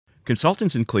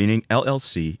Consultants in Cleaning,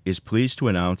 LLC is pleased to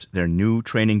announce their new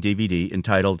training DVD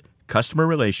entitled Customer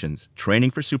Relations,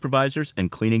 Training for Supervisors and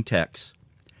Cleaning Techs.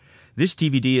 This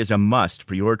DVD is a must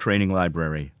for your training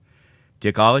library.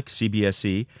 Dick Ollek,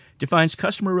 CBSE, defines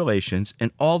customer relations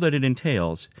and all that it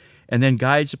entails, and then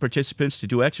guides the participants to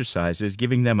do exercises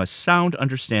giving them a sound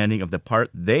understanding of the part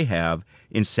they have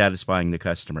in satisfying the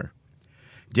customer.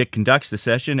 Dick conducts the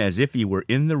session as if he were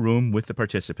in the room with the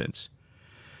participants.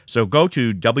 So go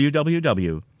to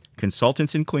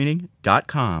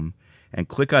www.consultantsincleaning.com and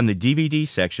click on the DVD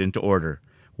section to order.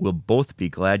 We'll both be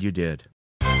glad you did.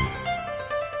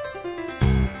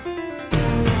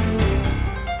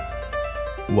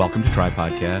 Welcome to Try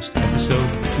Podcast,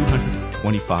 episode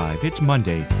 225. It's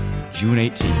Monday, June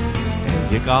 18th, and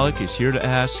Dick Ollek is here to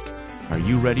ask, are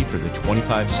you ready for the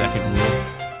 25-second rule?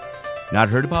 Not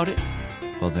heard about it?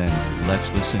 Well then, let's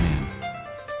listen in.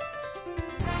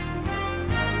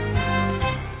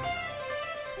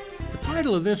 The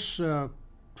title of this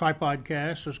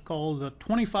Tripodcast is called the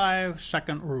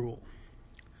 25-second rule.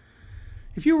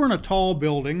 If you were in a tall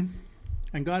building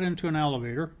and got into an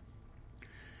elevator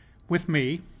with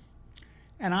me,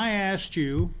 and I asked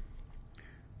you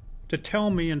to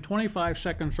tell me in 25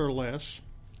 seconds or less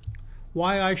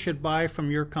why I should buy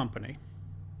from your company,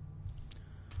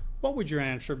 what would your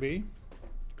answer be?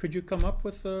 Could you come up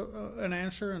with an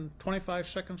answer in 25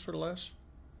 seconds or less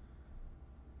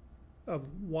of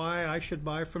why I should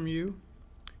buy from you?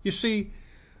 You see,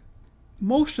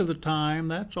 most of the time,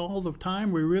 that's all the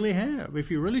time we really have. If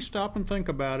you really stop and think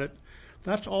about it,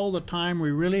 that's all the time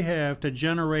we really have to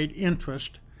generate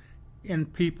interest in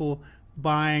people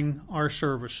buying our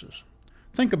services.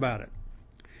 Think about it.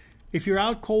 If you're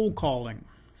out cold calling,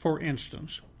 for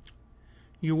instance,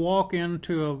 you walk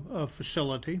into a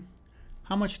facility,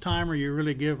 how much time are you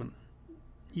really given?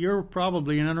 You're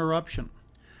probably an interruption.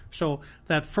 So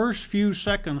that first few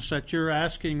seconds that you're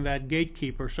asking that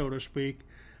gatekeeper, so to speak,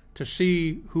 to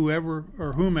see whoever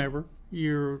or whomever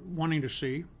you're wanting to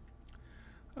see,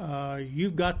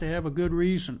 you've got to have a good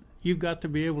reason. You've got to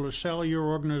be able to sell your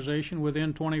organization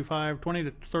within 20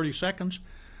 to 30 seconds,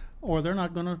 or they're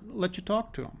not going to let you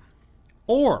talk to them.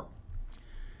 Or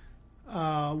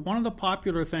one of the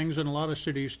popular things in a lot of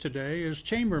cities today is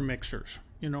chamber mixers,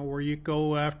 where you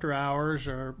go after hours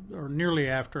or nearly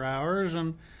after hours,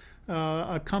 and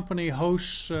a company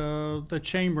hosts the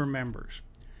chamber members.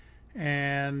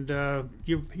 And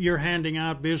you're handing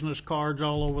out business cards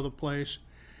all over the place,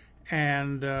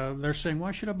 and they're saying,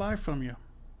 why should I buy from you?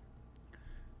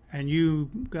 And you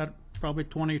got probably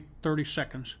 20, 30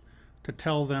 seconds to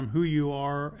tell them who you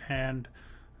are and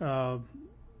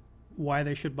why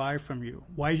they should buy from you,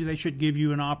 why they should give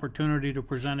you an opportunity to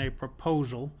present a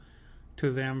proposal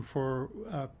to them for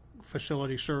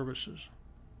facility services.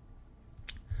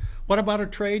 What about a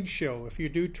trade show? If you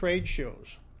do trade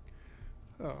shows,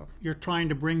 you're trying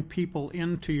to bring people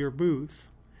into your booth,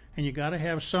 and you got to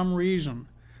have some reason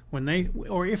when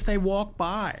if they walk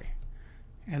by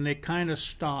and they kind of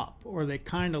stop or they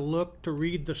kind of look to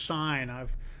read the sign.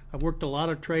 I've worked a lot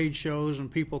of trade shows, and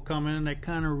people come in and they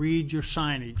kind of read your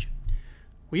signage.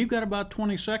 Well, you've got about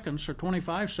 20 seconds or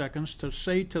 25 seconds to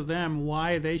say to them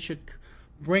why they should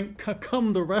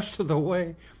come the rest of the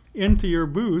way into your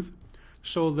booth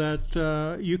so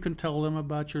that you can tell them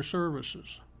about your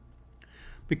services.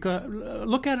 Because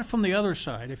look at it from the other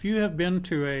side. If you have been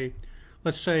to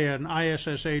let's say an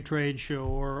ISSA trade show,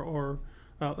 or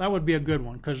that would be a good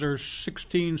one because there's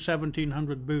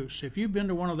 1,700 booths. If you've been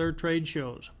to one of their trade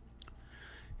shows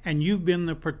and you've been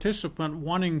the participant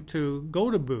wanting to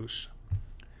go to booths,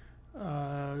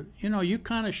 you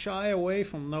kind of shy away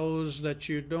from those that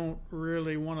you don't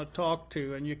really want to talk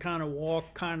to, and you kind of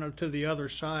walk kind of to the other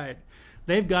side.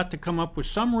 They've got to come up with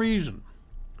some reason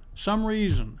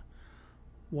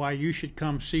why you should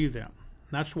come see them.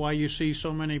 That's why you see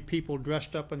so many people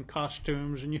dressed up in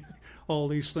costumes and all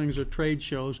these things at trade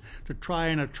shows, to try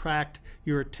and attract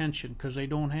your attention, because they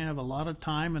don't have a lot of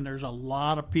time and there's a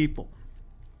lot of people.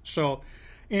 So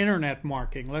internet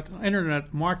marketing,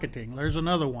 there's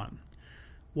another one.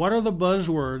 What are the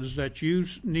buzzwords that you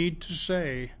need to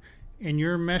say in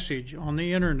your message on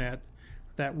the internet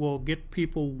that will get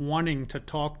people wanting to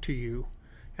talk to you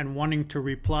and wanting to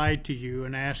reply to you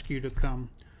and ask you to come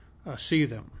see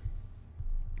them?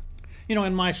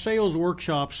 In my sales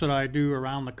workshops that I do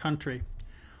around the country,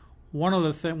 one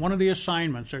of the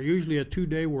assignments, they're usually a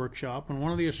 2-day workshop, and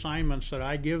one of the assignments that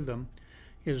I give them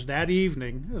is that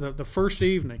evening, the first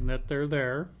evening that they're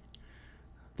there,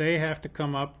 they have to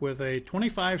come up with a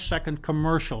 25-second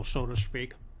commercial, so to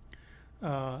speak,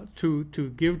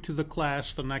 to give to the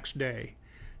class the next day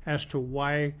as to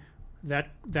why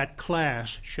that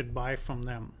class should buy from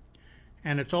them.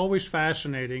 And it's always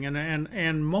fascinating,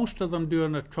 and most of them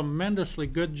doing a tremendously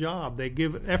good job. They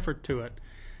give effort to it,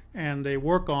 and they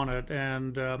work on it,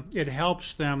 and it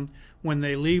helps them when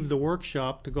they leave the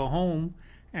workshop to go home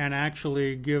and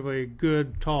actually give a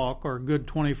good talk or a good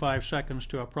 25 seconds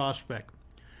to a prospect.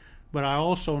 But I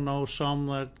also know some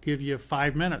that give you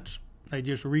 5 minutes. They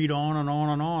just read on and on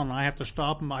and on. I have to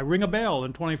stop them. I ring a bell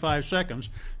in 25 seconds,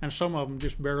 and some of them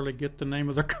just barely get the name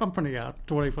of their company out in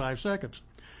 25 seconds.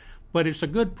 But it's a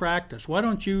good practice. Why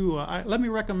don't you, let me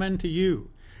recommend to you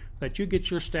that you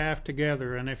get your staff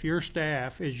together, and if your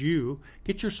staff is you,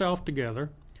 get yourself together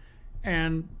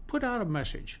and put out a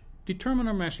message. Determine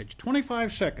a message,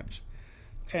 25 seconds,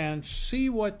 and see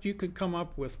what you can come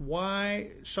up with why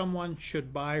someone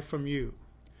should buy from you.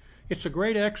 It's a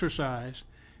great exercise,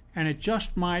 and it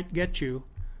just might get you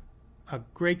a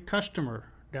great customer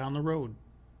down the road.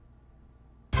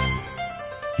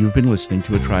 You've been listening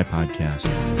to a Tri-Podcast,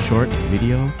 short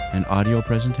video and audio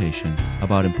presentation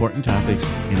about important topics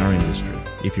in our industry.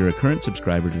 If you're a current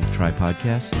subscriber to the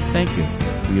Tri-Podcast, thank you.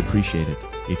 We appreciate it.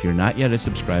 If you're not yet a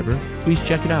subscriber, please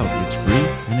check it out. It's free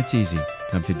and it's easy.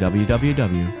 Come to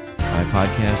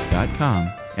www.tripodcast.com,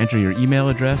 enter your email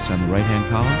address on the right-hand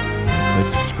column, and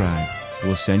click subscribe.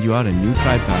 We'll send you out a new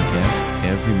Tri-Podcast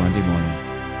every Monday morning.